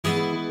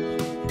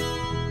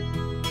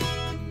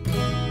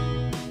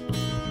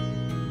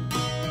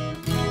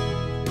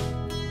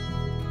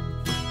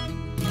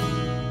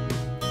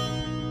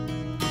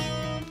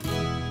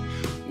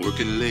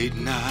Working late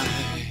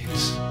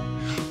nights,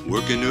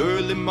 working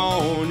early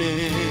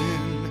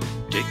morning,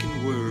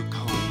 taking work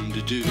home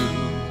to do.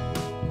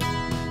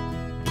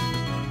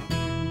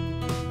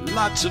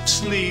 Lots of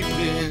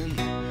sleeping,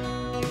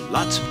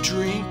 lots of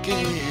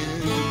drinking,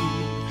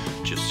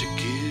 just to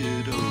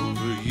get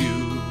over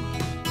you.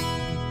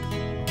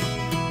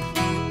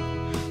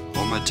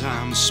 All my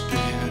time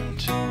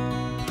spent,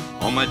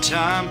 all my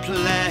time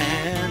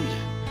planned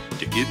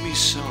to give me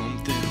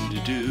something to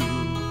do.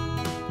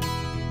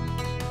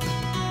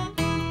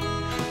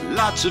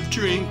 Lots of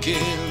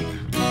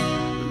drinking,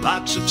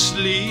 lots of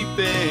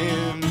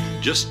sleeping,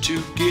 just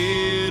to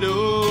get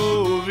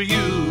over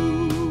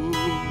you.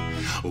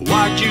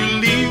 Why'd you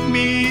leave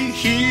me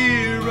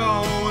here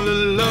all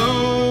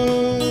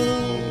alone,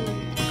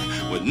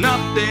 with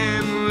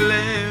nothing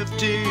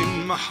left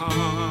in my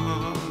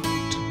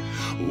heart?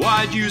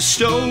 Why'd you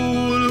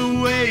stole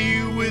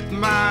away with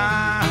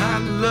my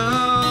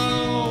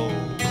love,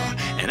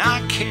 and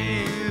I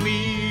can't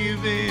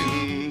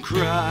even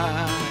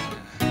cry?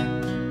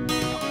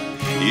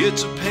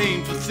 It's a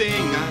painful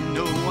thing, I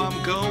know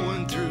I'm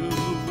going through,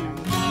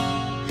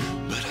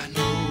 but I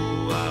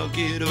know I'll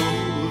get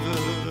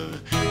over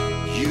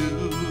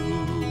you.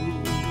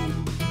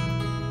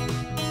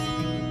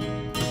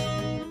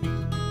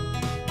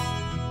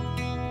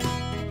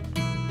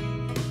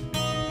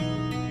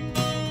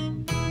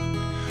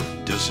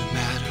 Doesn't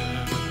matter,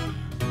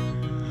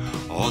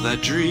 all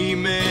that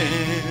dreaming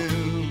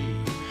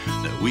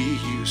that we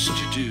used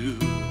to do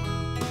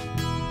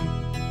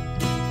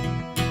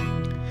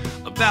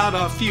about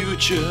our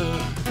future,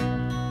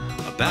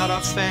 about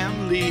our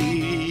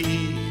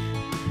family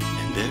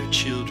and their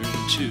children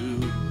too.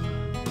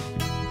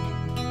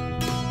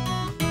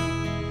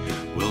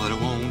 Well, I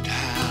won't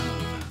have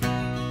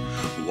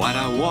what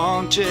I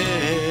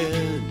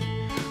wanted,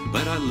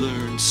 but I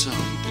learned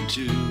something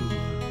too.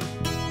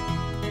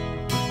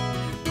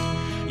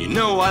 You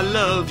know I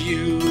love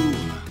you,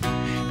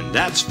 and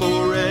that's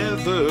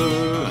forever,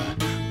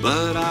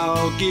 but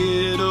I'll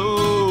get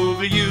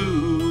over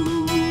you.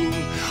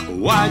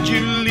 Why'd you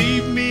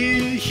leave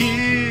me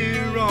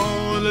here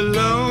all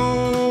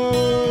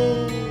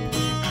alone,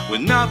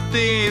 with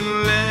nothing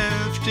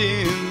left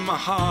in my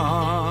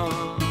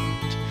heart?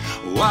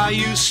 Why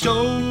you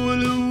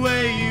stole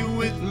away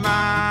with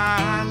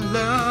my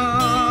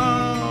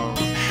love,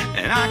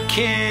 and I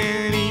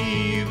can't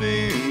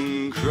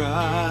even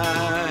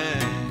cry.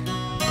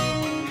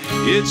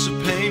 It's a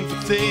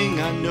painful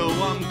thing, I know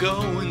I'm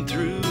going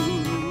through,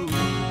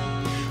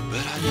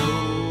 but I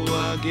know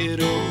I'll get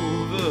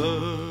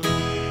over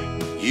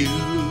you.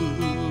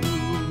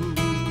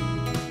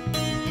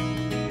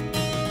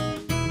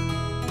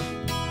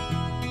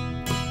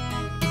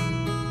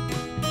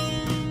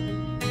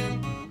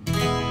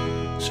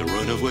 So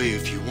run away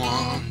if you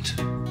want,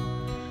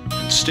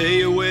 and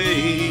stay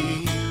away.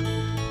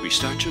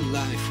 Restart your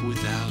life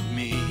without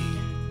me.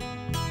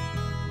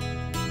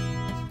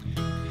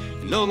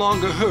 It no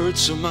longer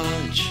hurts so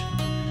much,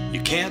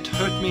 you can't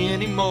hurt me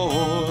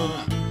anymore.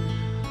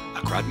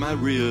 I cried my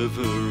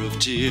river of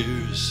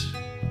tears.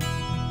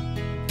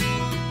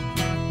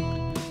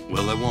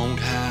 Well, I won't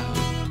have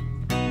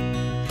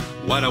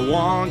what I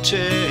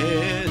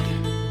wanted,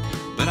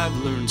 but I've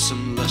learned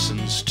some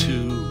lessons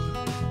too.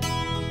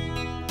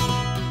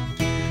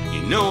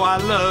 You know I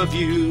love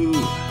you,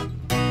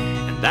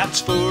 and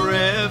that's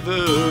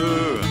forever,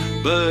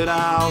 but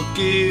I'll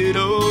get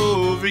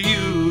over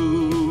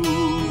you.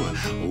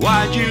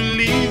 Why'd you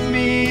leave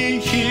me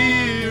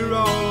here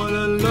all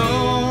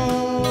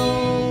alone,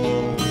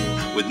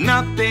 with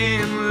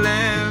nothing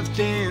left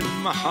in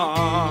my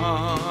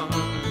heart?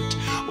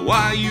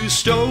 Why you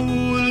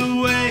stole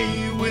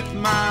away with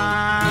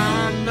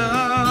my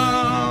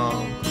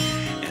love,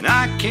 and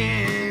I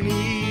can't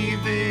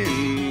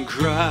even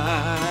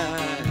cry.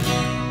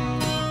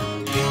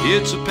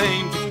 It's a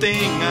painful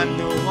thing, I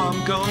know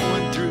I'm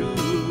going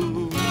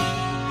through,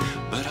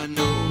 but I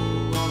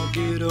know I'll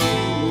get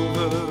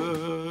over.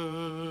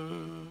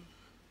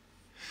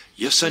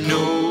 Yes, I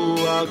know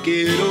I'll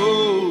get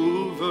over